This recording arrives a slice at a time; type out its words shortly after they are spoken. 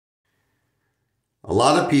A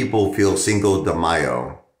lot of people feel Cinco de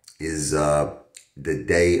Mayo is the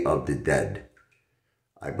Day of the Dead.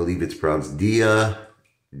 I believe it's pronounced Dia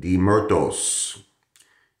de Muertos.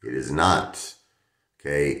 It is not.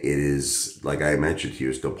 Okay, it is, like I mentioned to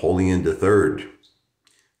you, it's Napoleon III.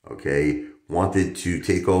 Okay, wanted to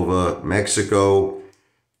take over Mexico,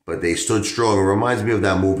 but they stood strong. It reminds me of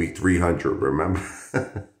that movie 300,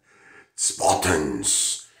 remember?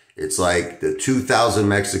 Spartans. It's like the 2,000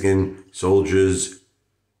 Mexican soldiers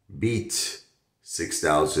beat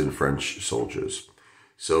 6,000 French soldiers.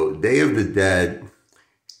 So Day of the Dead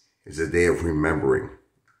is a day of remembering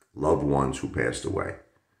loved ones who passed away.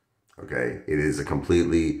 Okay, it is a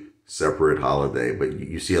completely separate holiday, but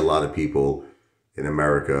you see a lot of people in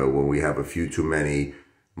America, when we have a few too many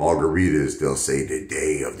margaritas, they'll say the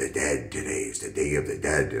Day of the Dead, today is the Day of the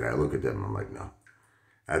Dead. And I look at them, I'm like, no,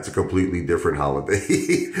 that's a completely different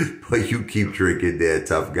holiday, but you keep drinking there,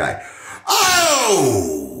 tough guy.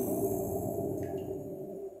 Oh!